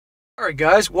Alright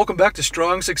guys, welcome back to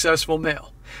Strong Successful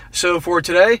Male. So for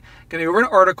today, going to go over an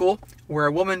article where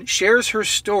a woman shares her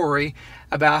story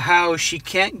about how she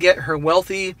can't get her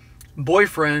wealthy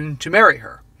boyfriend to marry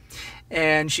her.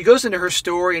 And she goes into her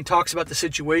story and talks about the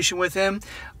situation with him,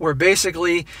 where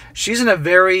basically she's in a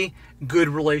very good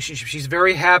relationship. She's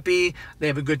very happy, they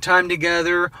have a good time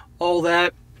together, all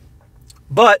that.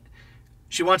 But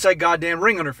she wants that goddamn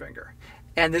ring on her finger.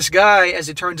 And this guy, as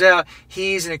it turns out,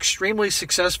 he's an extremely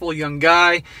successful young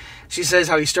guy. She says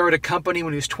how he started a company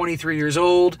when he was 23 years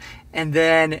old. And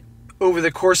then over the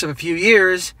course of a few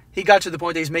years, he got to the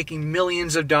point that he's making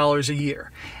millions of dollars a year.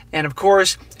 And of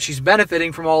course, she's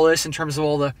benefiting from all this in terms of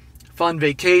all the fun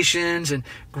vacations and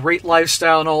great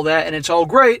lifestyle and all that. And it's all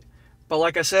great. But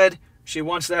like I said, she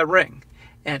wants that ring.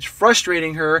 And it's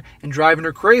frustrating her and driving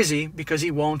her crazy because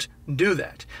he won't do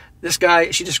that. This guy,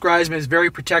 she describes him as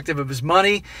very protective of his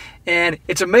money. And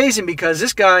it's amazing because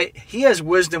this guy, he has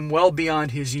wisdom well beyond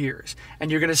his years.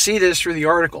 And you're going to see this through the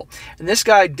article. And this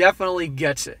guy definitely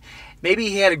gets it. Maybe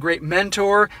he had a great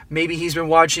mentor. Maybe he's been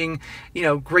watching,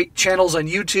 great channels on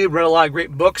YouTube, read a lot of great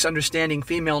books, understanding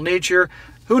female nature.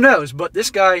 Who knows? But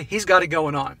this guy, he's got it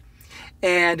going on.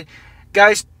 And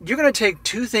guys, you're going to take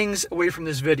two things away from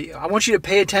this video. I want you to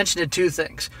pay attention to two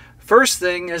things. First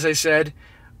thing, as I said,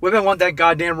 women want that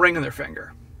goddamn ring on their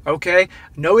finger. Okay?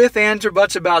 No ifs, ands, or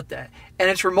buts about that. And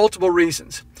it's for multiple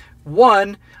reasons.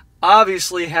 One,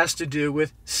 obviously has to do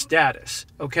with status.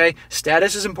 Okay?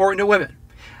 Status is important to women.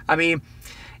 I mean,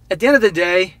 at the end of the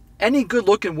day, any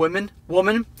good-looking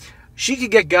woman, she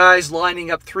could get guys lining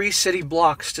up 3 city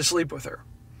blocks to sleep with her.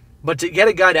 But to get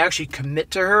a guy to actually commit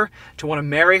to her, to want to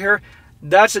marry her,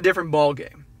 that's a different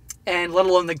ballgame. And let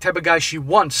alone the type of guy she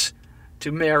wants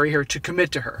to marry her, to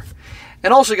commit to her.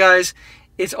 And also, guys,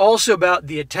 it's also about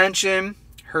the attention,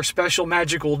 her special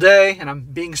magical day, and I'm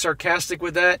being sarcastic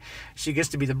with that. She gets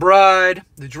to be the bride,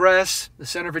 the dress, the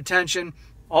center of attention,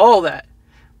 all that.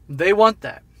 They want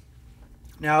that.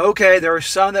 Now, okay, there are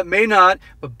some that may not,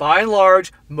 but by and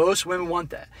large, most women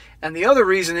want that. And the other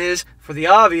reason is, for the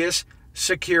obvious,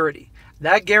 security.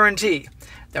 That guarantee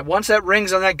that once that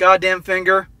ring's on that goddamn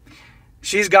finger,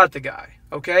 she's got the guy.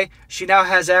 Okay? She now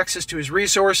has access to his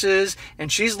resources, and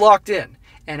she's locked in.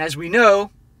 And as we know,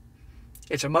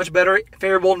 it's a much better,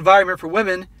 favorable environment for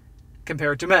women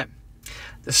compared to men.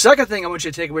 The second thing I want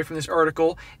you to take away from this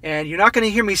article, and you're not going to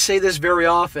hear me say this very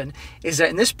often, is that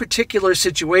in this particular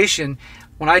situation,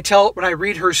 when I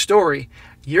read her story,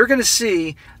 you're going to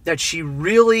see that she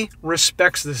really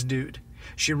respects this dude.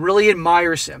 She really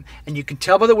admires him, and you can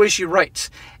tell by the way she writes.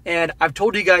 And I've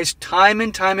told you guys time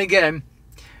and time again,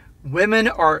 women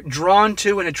are drawn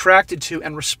to and attracted to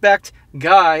and respect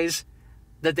guys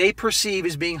that they perceive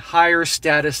as being higher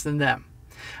status than them.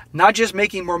 Not just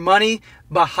making more money,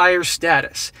 but higher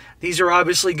status. These are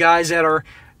obviously guys that are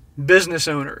business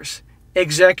owners,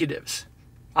 executives,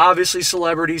 obviously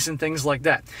celebrities and things like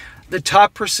that. The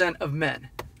top % of men.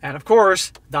 And of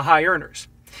course, the high earners.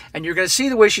 And you're going to see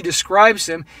the way she describes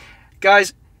him.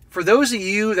 Guys, for those of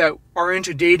you that are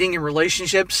into dating and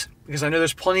relationships, because I know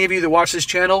there's plenty of you that watch this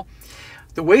channel,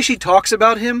 the way she talks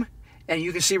about him, and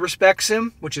you can see respects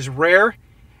him, which is rare,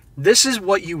 this is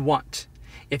what you want.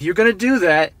 If you're going to do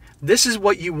that, this is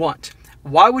what you want.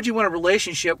 Why would you want a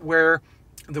relationship where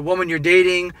the woman you're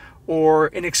dating or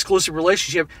an exclusive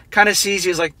relationship kind of sees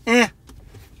you as like,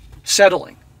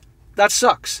 settling? That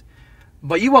sucks.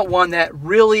 But you want one that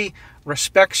really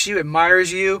respects you,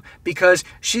 admires you, because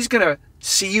she's going to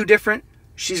see you different,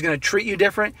 she's going to treat you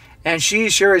different, and she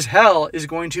sure as hell is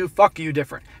going to fuck you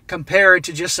different compared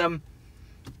to just some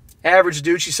average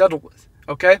dude she settled with.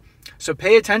 Okay? So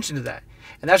pay attention to that.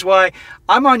 And that's why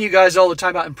I'm on you guys all the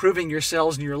time about improving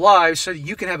yourselves and your lives so that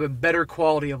you can have a better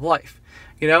quality of life.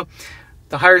 The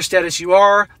higher status you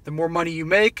are, the more money you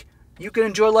make, you can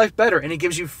enjoy life better, and it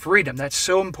gives you freedom. That's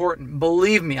so important.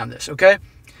 Believe me on this, okay?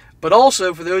 But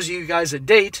also, for those of you guys that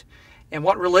date and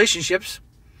want relationships,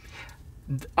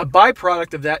 a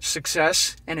byproduct of that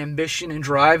success and ambition and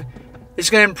drive is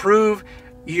going to improve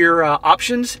your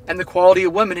options and the quality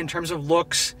of women in terms of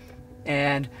looks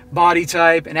and body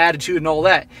type and attitude and all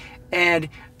that. And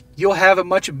you'll have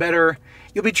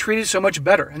you'll be treated so much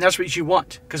better. And that's what you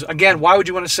want. Because again, why would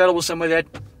you want to settle with somebody that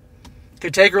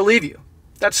could take or leave you?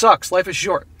 That sucks. Life is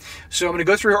short. So I'm going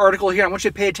to go through your article here. I want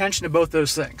you to pay attention to both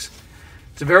those things.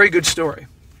 It's a very good story.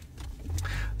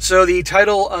 So the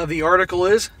title of the article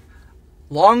is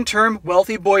Long-Term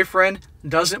Wealthy Boyfriend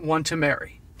Doesn't Want to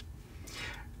Marry.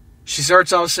 She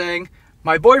starts off saying,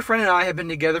 my boyfriend and I have been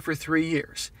together for 3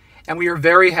 years, and we are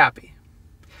very happy.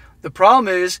 The problem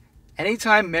is,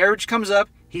 anytime marriage comes up,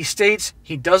 he states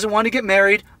he doesn't want to get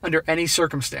married under any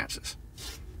circumstances.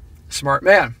 Smart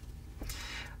man.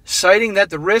 Citing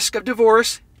that the risk of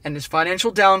divorce and its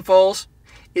financial downfalls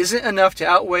isn't enough to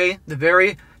outweigh the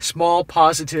very small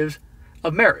positives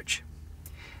of marriage.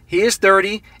 He is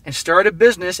 30 and started a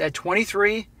business at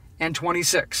 23 and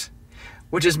 26,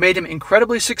 which has made him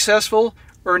incredibly successful,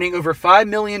 earning over $5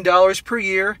 million per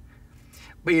year,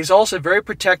 but he is also very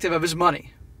protective of his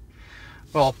money.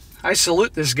 Well, I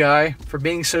salute this guy for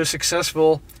being so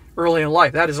successful early in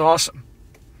life. That is awesome.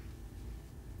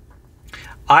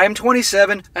 I am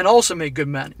 27 and also make good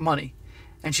money.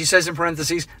 And she says in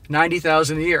parentheses,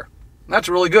 $90,000 a year. That's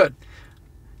really good.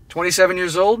 27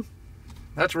 years old,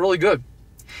 that's really good.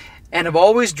 And have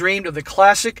always dreamed of the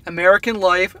classic American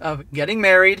life of getting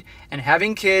married and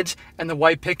having kids and the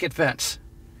white picket fence.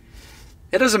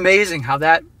 It is amazing how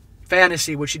that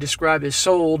fantasy, which she described, is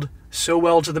sold so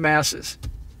well to the masses.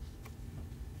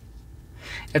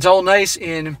 It's all nice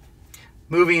in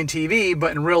movie and TV,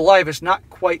 but in real life, it's not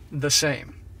quite the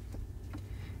same.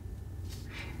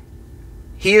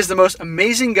 He is the most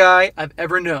amazing guy I've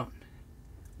ever known.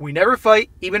 We never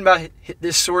fight, even about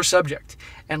this sore subject,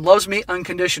 and loves me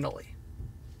unconditionally.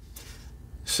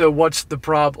 So what's the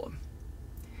problem?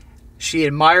 She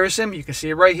admires him. You can see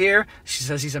it right here. She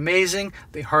says he's amazing.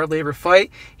 They hardly ever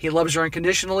fight. He loves her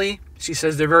unconditionally. She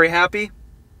says they're very happy.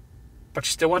 But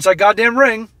she still wants that goddamn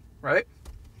ring, right?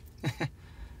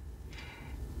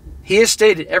 He has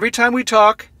stated every time we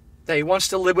talk that he wants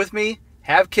to live with me,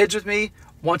 have kids with me,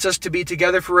 wants us to be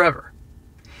together forever,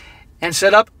 and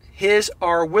set up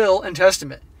our will and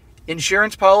testament,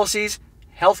 insurance policies,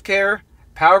 health care,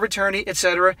 power of attorney,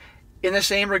 etc., in the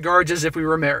same regards as if we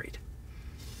were married.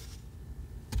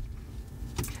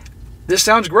 This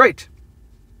sounds great.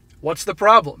 What's the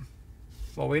problem?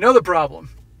 Well, we know the problem.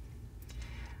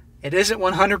 It isn't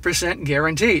 100%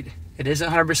 guaranteed. It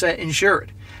isn't 100%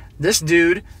 insured. This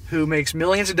dude who makes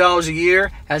millions of dollars a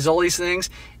year, has all these things,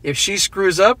 if she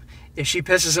screws up, if she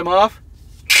pisses him off,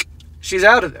 she's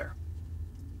out of there.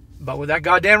 But with that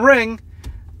goddamn ring,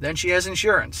 then she has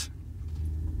insurance.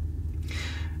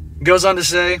 Goes on to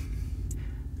say,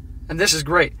 and this is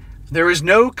great, there is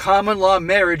no common law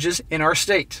marriages in our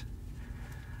state.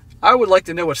 I would like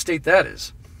to know what state that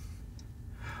is.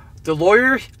 The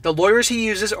lawyers he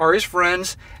uses are his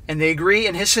friends, and they agree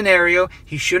in his scenario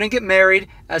he shouldn't get married,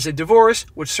 as a divorce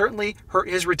would certainly hurt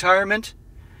his retirement,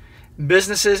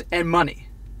 businesses, and money.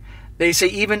 They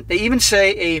even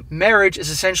say a marriage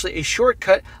is essentially a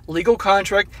shortcut legal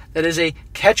contract that is a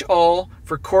catch-all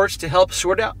for courts to help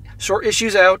sort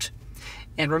issues out,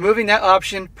 and removing that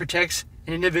option protects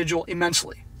an individual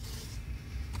immensely.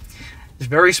 He's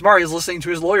very smart. He's listening to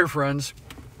his lawyer friends.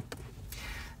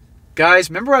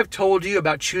 Guys, remember I've told you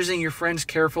about choosing your friends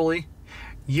carefully?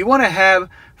 You want to have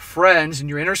friends in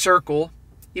your inner circle,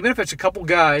 even if it's a couple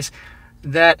guys,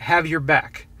 that have your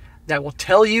back, that will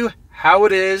tell you how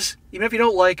it is, even if you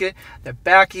don't like it, that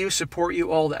back you, support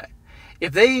you, all that.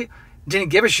 If they didn't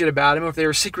give a shit about him, or if they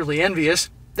were secretly envious,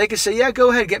 they could say, yeah,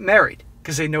 go ahead, get married,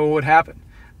 because they know what would happen.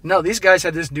 No, these guys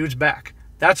had this dude's back.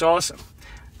 That's awesome.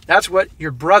 That's what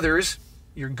your brothers,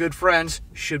 your good friends,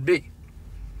 should be.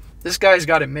 This guy's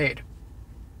got it made.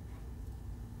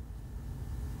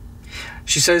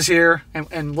 She says here,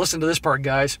 and listen to this part,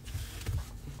 guys.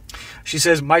 She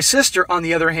says, my sister, on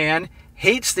the other hand,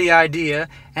 hates the idea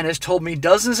and has told me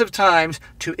dozens of times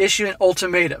to issue an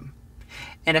ultimatum.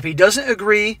 And if he doesn't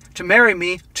agree to marry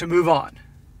me, to move on.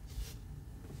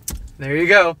 There you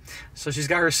go. So she's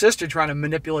got her sister trying to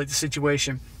manipulate the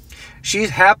situation. She's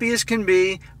happy as can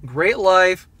be, great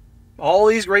life, all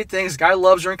these great things. Guy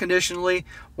loves her unconditionally,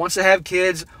 wants to have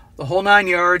kids, the whole 9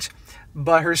 yards.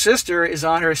 But her sister is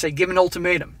on her to say, give an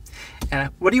ultimatum.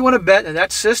 And what do you want to bet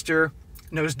that sister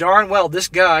knows darn well this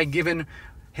guy, given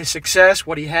his success,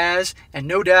 what he has, and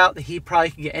no doubt that he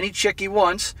probably can get any chick he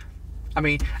wants. I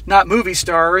mean, not movie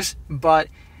stars, but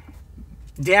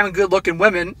damn good-looking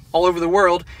women all over the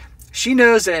world. She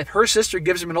knows that if her sister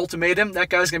gives him an ultimatum, that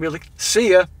guy's going to be like,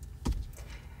 see ya.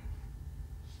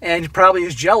 And probably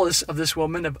is jealous of this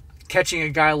woman of catching a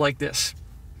guy like this.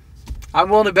 I'm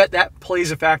willing to bet that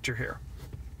plays a factor here.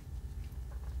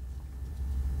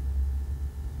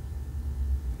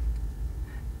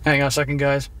 Hang on a second,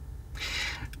 guys.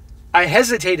 I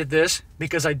hesitated this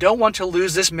because I don't want to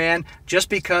lose this man just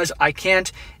because I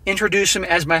can't introduce him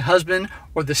as my husband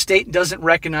or the state doesn't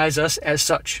recognize us as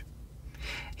such.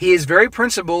 He is very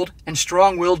principled and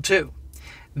strong-willed too.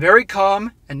 Very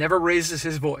calm and never raises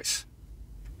his voice.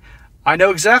 I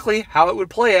know exactly how it would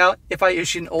play out if I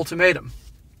issued an ultimatum.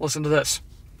 Listen to this.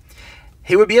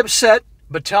 He would be upset,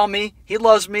 but tell me he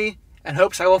loves me and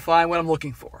hopes I will find what I'm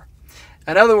looking for.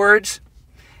 In other words,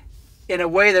 in a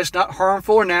way that's not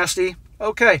harmful or nasty,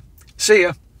 okay, See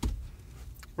ya.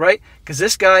 Right? Because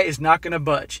this guy is not going to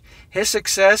budge. His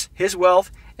success, his wealth,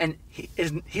 and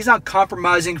he's not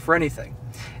compromising for anything.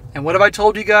 And what have I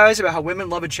told you guys about how women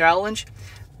love a challenge?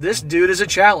 This dude is a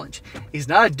challenge. He's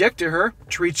not a dick to her,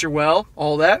 treats her well,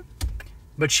 all that.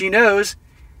 But she knows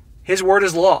his word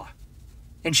is law.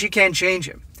 And she can't change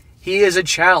him. He is a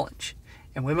challenge.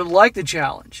 And women like the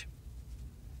challenge.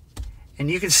 And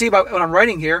you can see by what I'm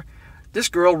writing here, this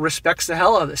girl respects the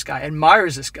hell out of this guy,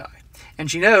 admires this guy. And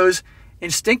she knows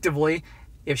instinctively,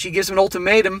 if she gives him an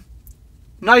ultimatum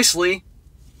nicely,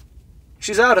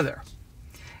 she's out of there.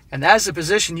 And that's the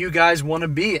position you guys want to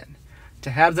be in. To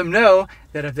have them know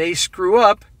that if they screw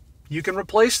up, you can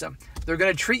replace them. They're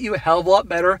going to treat you a hell of a lot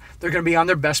better. They're going to be on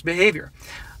their best behavior.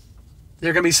 There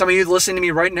are going to be some of you listening to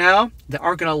me right now that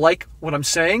aren't going to like what I'm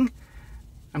saying.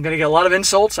 I'm going to get a lot of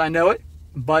insults, I know it.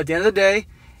 But at the end of the day,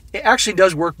 it actually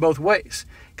does work both ways.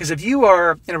 Because if you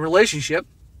are in a relationship,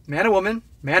 man and woman,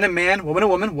 man and man, woman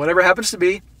and woman, whatever it happens to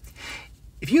be,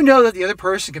 if you know that the other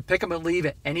person can pick up and leave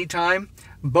at any time,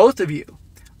 both of you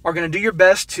are going to do your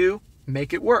best to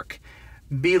make it work.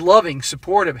 Be loving,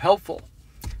 supportive, helpful.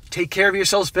 Take care of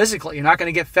yourselves physically. You're not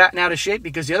going to get fat and out of shape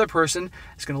because the other person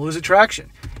is going to lose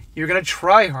attraction. You're going to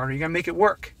try harder. You're going to make it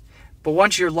work. But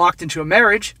once you're locked into a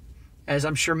marriage, as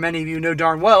I'm sure many of you know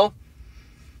darn well,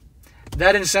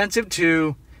 that incentive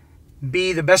to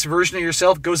be the best version of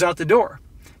yourself goes out the door.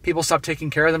 People stop taking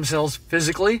care of themselves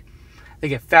physically. They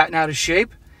get fat and out of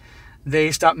shape.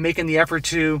 They stop making the effort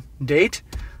to date.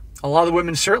 A lot of the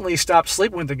women certainly stop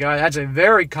sleeping with the guy. That's a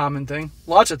very common thing.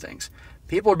 Lots of things.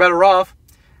 People are better off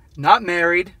not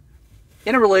married,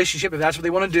 in a relationship if that's what they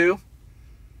want to do,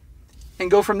 and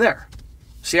go from there.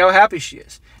 See how happy she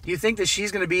is. Do you think that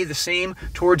she's going to be the same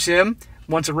towards him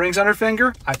once a ring's on her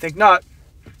finger? I think not.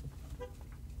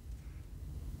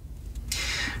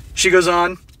 She goes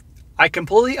on, I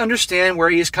completely understand where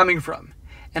he is coming from,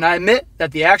 and I admit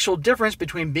that the actual difference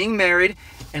between being married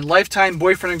and lifetime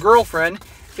boyfriend and girlfriend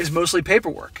is mostly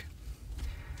paperwork.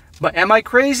 But am I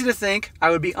crazy to think I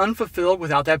would be unfulfilled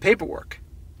without that paperwork?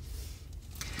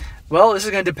 Well, this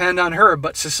is going to depend on her,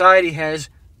 but society has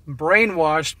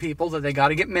brainwashed people that they got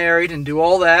to get married and do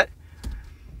all that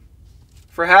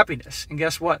for happiness. And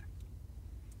guess what?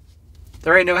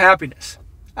 There ain't no happiness.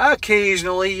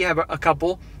 Occasionally you have a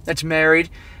couple that's married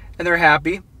and they're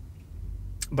happy,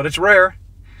 but it's rare.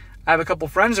 I have a couple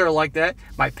friends that are like that.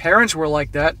 My parents were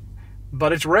like that,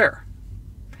 but it's rare.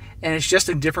 And it's just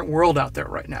a different world out there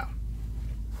right now.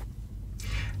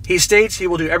 He states he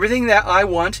will do everything that I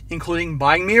want, including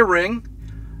buying me a ring,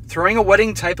 throwing a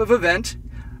wedding type of event,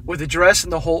 with a dress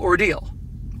and the whole ordeal.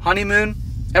 Honeymoon,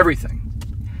 everything.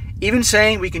 Even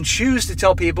saying we can choose to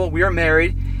tell people we are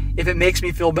married if it makes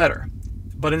me feel better.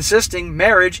 But insisting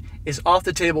marriage is off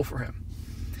the table for him.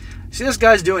 See, this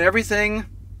guy's doing everything,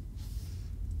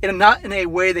 not in a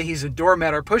way that he's a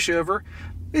doormat or pushover.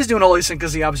 He's doing all these things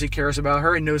because he obviously cares about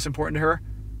her and knows it's important to her.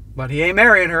 But he ain't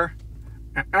marrying her.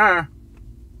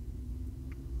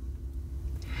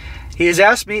 He has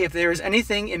asked me if there is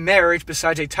anything in marriage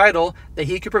besides a title that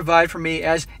he could provide for me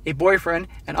as a boyfriend,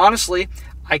 and honestly,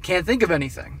 I can't think of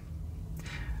anything.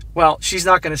 Well, she's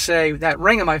not going to say that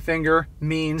ring on my finger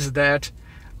means that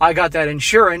I got that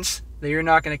insurance, that you're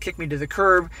not going to kick me to the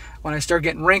curb when I start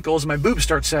getting wrinkles and my boobs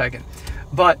start sagging.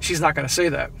 But she's not going to say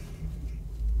that.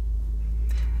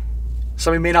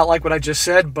 Some of you may not like what I just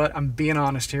said, but I'm being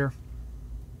honest here.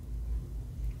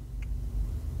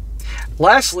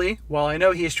 Lastly, while I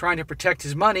know he is trying to protect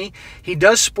his money, he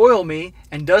does spoil me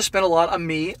and does spend a lot on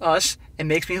me, us, and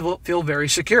makes me feel very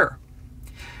secure.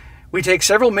 We take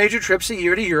several major trips a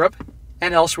year to Europe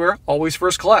and elsewhere, always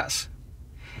first class.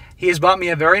 He has bought me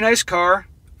a very nice car,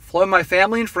 flown my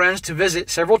family and friends to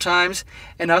visit several times,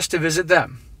 and us to visit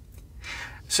them.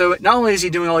 So not only is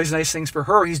he doing all these nice things for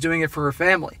her, he's doing it for her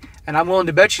family. And I'm willing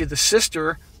to bet you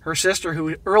her sister,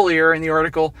 who earlier in the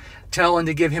article telling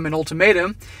to give him an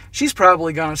ultimatum, she's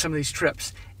probably gone on some of these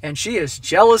trips. And she is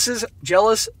jealous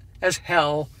as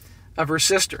hell of her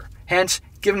sister. Hence,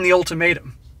 give him the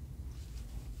ultimatum.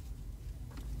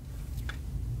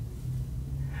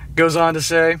 Goes on to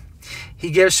say,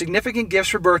 he gives significant gifts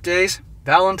for birthdays,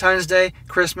 Valentine's Day,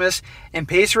 Christmas, and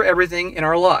pays for everything in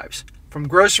our lives, from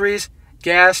groceries,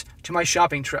 gas, to my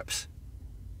shopping trips.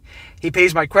 He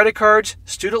pays my credit cards,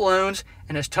 student loans,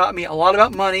 and has taught me a lot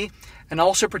about money, and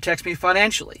also protects me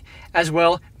financially, as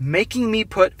well making me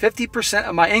put 50%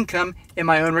 of my income in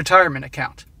my own retirement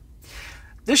account.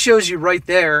 This shows you right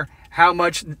there how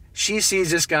much she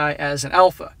sees this guy as an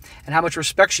alpha, and how much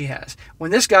respect she has.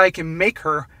 When this guy can make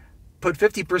her put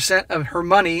 50% of her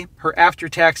money, her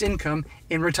after-tax income,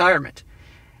 in retirement.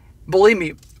 Believe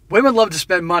me, women love to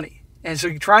spend money. And so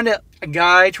a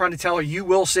guy trying to tell her you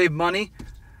will save money,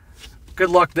 good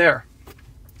luck there.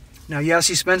 Now, yes,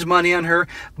 he spends money on her,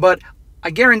 but I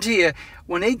guarantee you,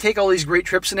 when they take all these great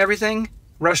trips and everything,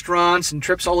 restaurants and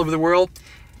trips all over the world,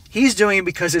 he's doing it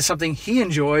because it's something he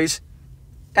enjoys,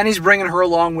 and he's bringing her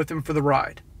along with him for the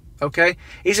ride. Okay?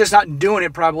 He's just not doing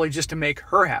it probably just to make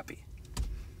her happy.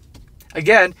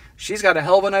 Again, she's got a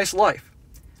hell of a nice life.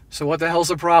 So what the hell's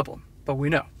the problem? But we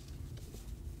know.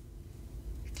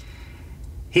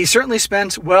 He certainly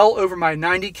spends well over my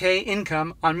 $90K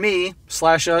income on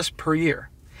me/us per year.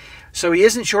 So he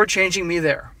isn't shortchanging me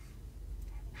there.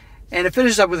 And it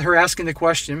finishes up with her asking the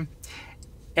question,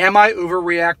 am I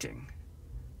overreacting?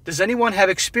 Does anyone have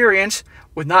experience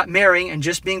with not marrying and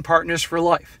just being partners for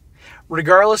life,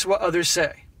 regardless of what others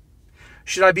say?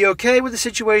 Should I be okay with the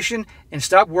situation and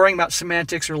stop worrying about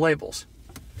semantics or labels?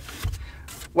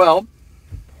 Well,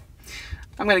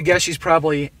 I'm going to guess she's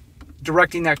probably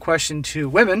directing that question to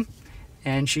women,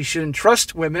 and she shouldn't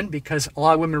trust women because a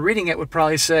lot of women reading it would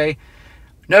probably say,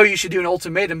 no, you should do an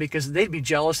ultimatum because they'd be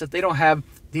jealous that they don't have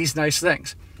these nice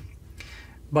things.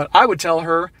 But I would tell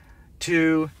her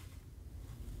to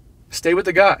stay with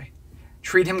the guy.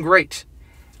 Treat him great.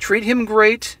 Treat him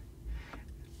great.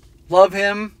 Love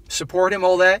him. Support him,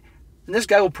 all that. And this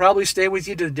guy will probably stay with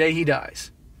you to the day he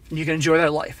dies. And you can enjoy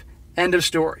that life. End of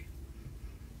story.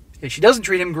 If she doesn't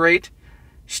treat him great,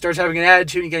 she starts having an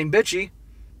attitude and getting bitchy,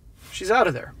 she's out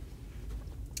of there.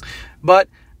 But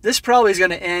this probably is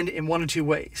going to end in one of two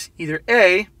ways. Either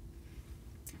A,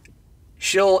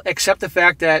 she'll accept the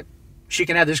fact that she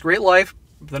can have this great life,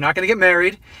 they're not going to get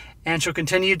married, and she'll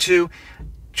continue to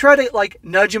try to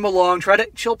nudge him along,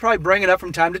 she'll probably bring it up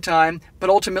from time to time, but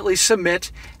ultimately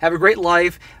submit, have a great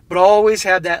life, but always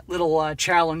have that little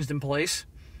challenge in place.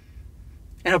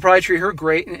 And he'll probably treat her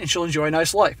great and she'll enjoy a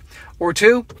nice life. Or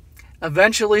two,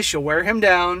 eventually she'll wear him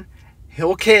down,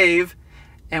 he'll cave,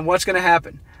 and what's going to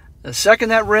happen? The second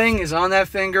that ring is on that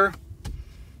finger,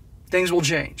 things will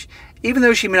change. Even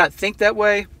though she may not think that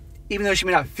way, even though she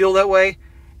may not feel that way,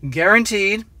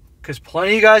 guaranteed, because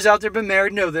plenty of you guys out there been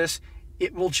married know this,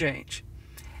 it will change.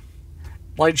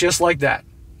 Just like that.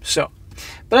 So,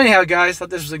 but anyhow, guys, thought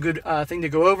this was a good thing to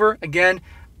go over. Again,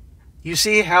 you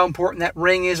see how important that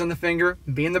ring is on the finger,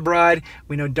 being the bride.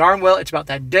 We know darn well it's about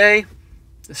that day,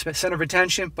 the center of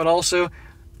attention, but also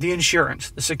the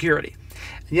insurance, the security.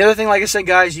 And the other thing, like I said,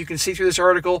 guys, you can see through this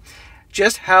article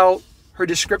just how her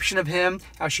description of him,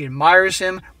 how she admires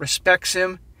him, respects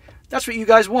him. That's what you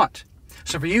guys want.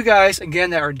 So for you guys, again,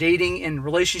 that are dating in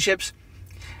relationships,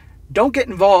 don't get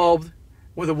involved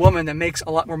with a woman that makes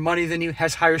a lot more money than you,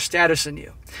 has higher status than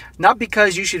you. Not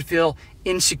because you should feel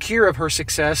insecure of her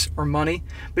success or money,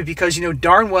 but because you know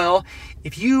darn well,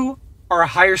 if you are a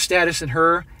higher status than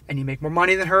her and you make more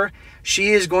money than her, she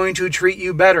is going to treat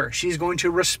you better. She's going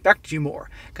to respect you more.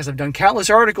 Because I've done countless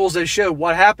articles that show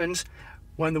what happens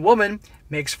when the woman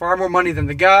makes far more money than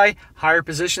the guy, higher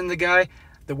position than the guy.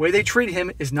 The way they treat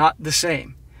him is not the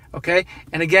same. Okay?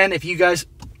 And again, if you guys,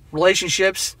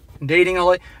 relationships, dating,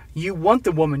 all that, you want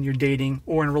the woman you're dating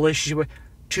or in a relationship with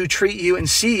to treat you and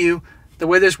see you the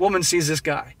way this woman sees this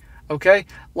guy. Okay?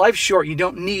 Life's short. You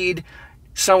don't need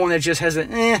someone that just has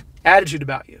an attitude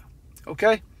about you.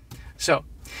 Okay? So,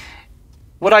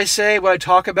 what I say, what I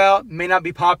talk about may not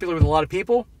be popular with a lot of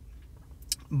people,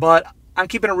 but I'm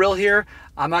keeping it real here.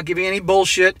 I'm not giving any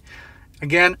bullshit.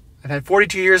 Again, I've had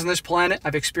 42 years on this planet.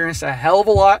 I've experienced a hell of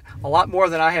a lot more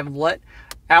than I have let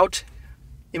out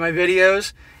in my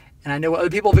videos. And I know what other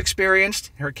people have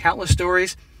experienced, heard countless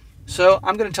stories. So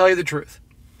I'm going to tell you the truth.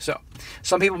 So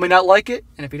some people may not like it.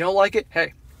 And if you don't like it,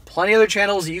 hey, plenty of other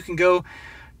channels that you can go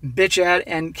bitch at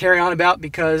and carry on about,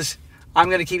 because I'm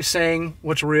going to keep saying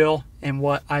what's real and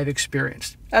what I've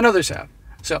experienced. And others have.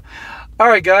 So, all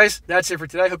right, guys, that's it for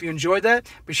today. I hope you enjoyed that.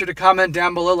 Be sure to comment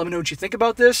down below. Let me know what you think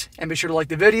about this. And be sure to like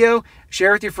the video,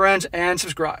 share with your friends, and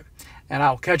subscribe. And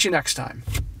I'll catch you next time.